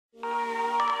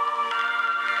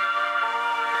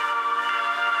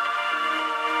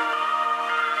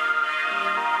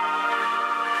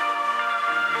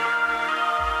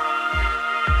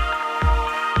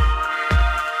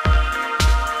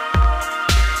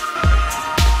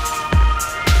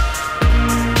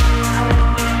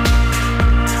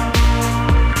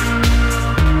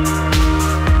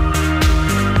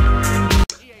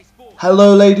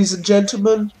Hello, ladies and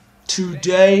gentlemen.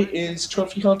 Today is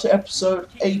Trophy Hunter episode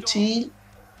 18,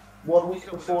 1 week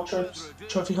before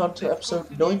Trophy Hunter episode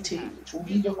 19, which will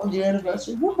be the 1 year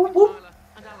anniversary. Whoop, whoop, whoop.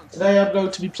 Today I'm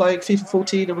going to be playing FIFA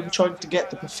 14 and we're trying to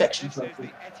get the perfection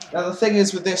trophy. Now the thing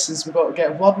is with this is we've got to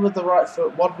get one with the right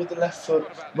foot, one with the left foot,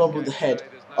 one with the head.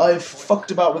 I've fucked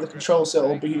about with the control, so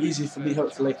it'll be easy for me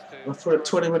hopefully. I've put it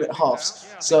 20-minute halves,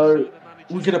 so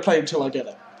we're going to play until I get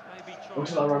it.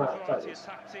 Until I run out of practice.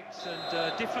 Tactics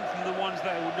and different from the ones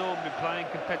that would normally be playing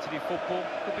competitive football.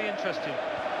 Could be interesting.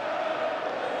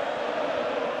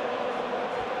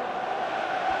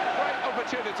 Great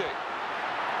opportunity.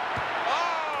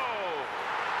 Oh!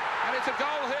 And it's a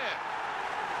goal here.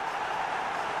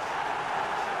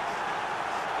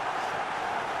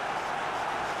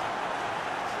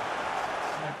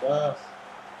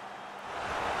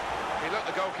 He looked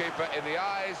the goalkeeper in the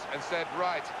eyes and said,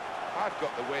 right, I've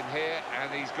got the win here, and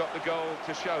he's got the goal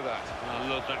to show that. I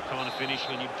love that kind of finish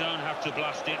when you don't have to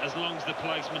blast it as long as the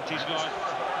placement is right.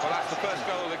 Well, that's the first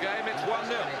goal of the game. It's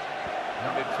 1-0.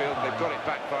 Midfield, they've got it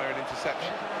back via an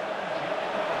interception.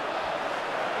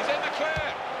 He's in the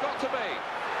clear. Got to be.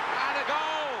 And a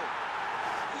goal.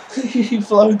 He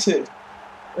floated.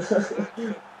 2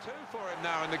 for him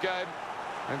now in the game.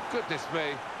 And goodness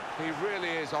me, he really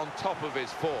is on top of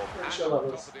his form. And Sure, on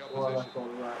top of the opposition.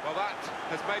 Well, that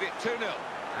has made it 2-0.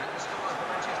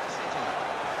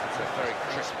 That's a very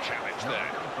crisp challenge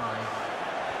there.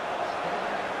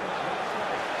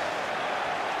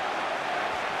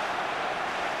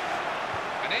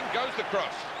 And in goes the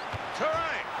cross.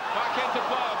 Touré back into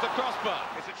play off the crossbar.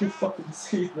 You fucking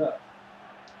see that?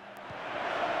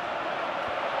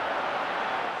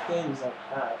 This game is like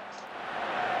hacked.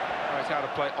 Oh, it's how to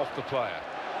play off the player.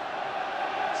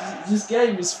 This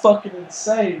game is fucking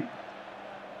insane.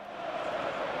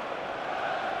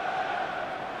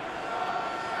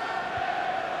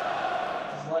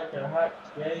 It's like a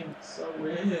hacked game. It's so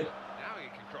weird. Now he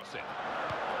can cross it.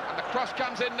 And the cross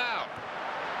comes in now.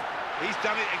 He's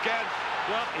done it again.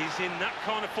 Well, he's in that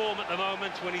kind of form at the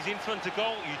moment. When he's in front of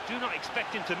goal, you do not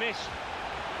expect him to miss.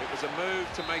 It was a move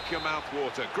to make your mouth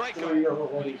water. Great goal.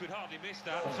 You could hardly miss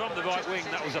that. From the right wing,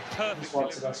 that was a perfect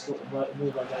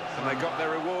delivery. And they got their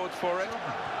reward for it.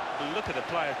 Look at the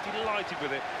player, delighted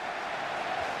with it.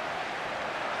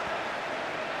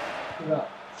 Could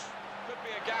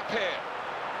be a gap here.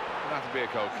 That'll be a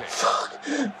goal kick.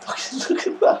 Fucking look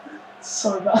at that. It's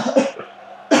so bad.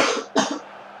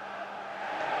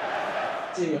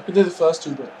 See, I could do the first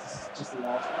two bits. Just the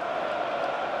last.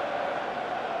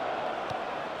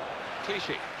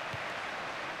 Clichy.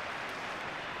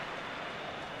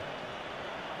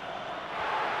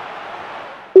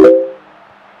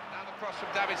 Now the cross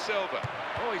from David Silva.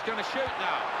 Oh, he's going to shoot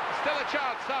now. Still a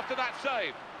chance after that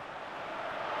save.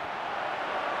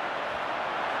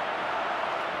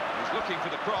 He's looking for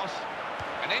the cross.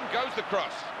 And in goes the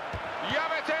cross.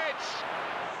 Jovetic!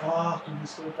 Fuck, you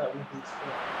scored that with his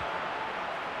foot.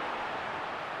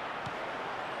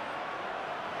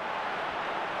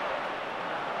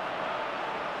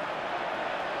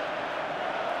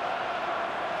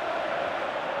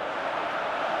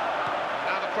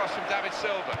 Cross from David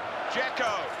Silva. Dzeko.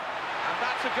 And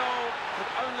that's a goal that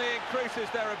only increases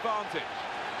their advantage.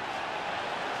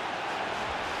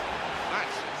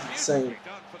 That's insane.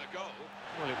 Done for the goal.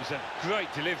 Well, it was a great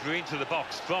delivery into the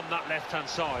box from that left-hand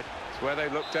side. It's where they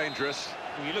look dangerous.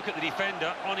 When you look at the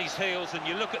defender on his heels and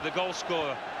you look at the goal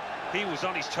scorer, he was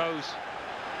on his toes.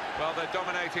 Well, they're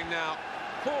dominating now.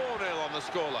 4-0 on the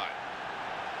scoreline.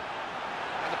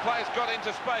 And the player's got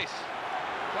into space.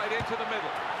 Played into the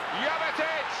middle.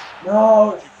 Jovetic!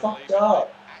 No, it's fucked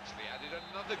up. Actually added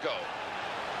another goal.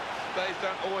 Days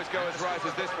don't always go as right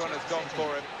as this one has gone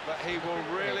for him, but he will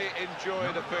really enjoy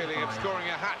the feeling of scoring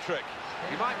a hat-trick.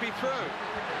 He might be through.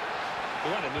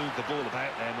 We want to move the ball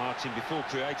about there, Martin, before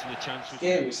creating the chance. The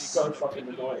game is so fucking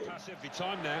annoying. Pass every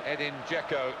time now. Edin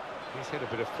Dzeko, he's hit a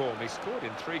bit of form. He scored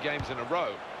in 3 games in a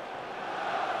row.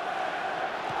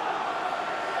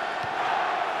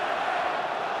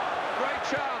 Great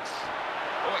chance.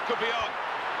 Oh, it could be on.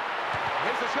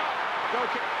 Here's the shot. Goal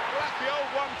kick. Well, that's the old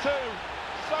 1-2.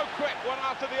 So quick, one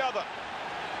after the other.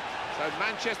 So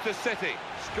Manchester City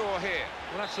score here.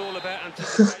 Well, that's all about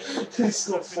anticipation. He's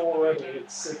scored 4 already.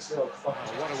 It's 6-0. Oh,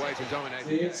 what a way to dominate.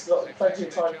 He's got plenty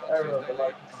of time for error, but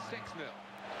like 6-0.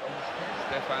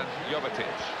 Stefan Jovetic.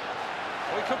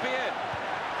 Oh, he could be in.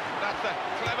 That's a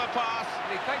clever pass.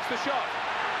 He takes the shot.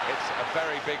 It's a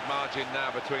very big margin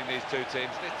now between these two teams.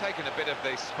 They've taken a bit of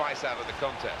the spice out of the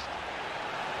contest.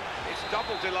 It's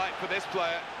double delight for this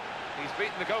player. He's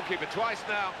beaten the goalkeeper twice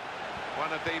now.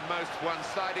 One of the most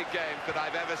one-sided games that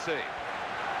I've ever seen.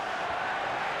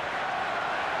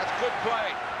 Good play.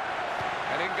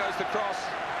 And in goes the cross.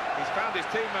 He's found his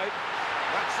teammate.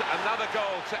 That's another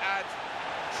goal to add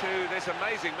to this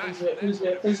amazing match.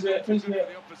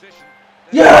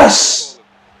 Yes!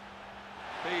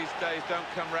 These days don't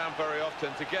come round very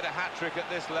often. To get a hat-trick at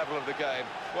this level of the game.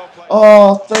 Well played.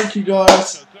 Oh, thank you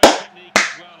guys.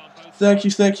 Thank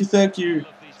you.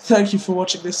 Thank you for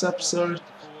watching this episode.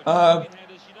 I'll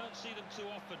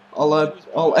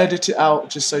edit it out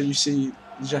just so you see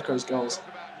Dzeko's goals.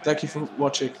 Thank you for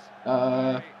watching.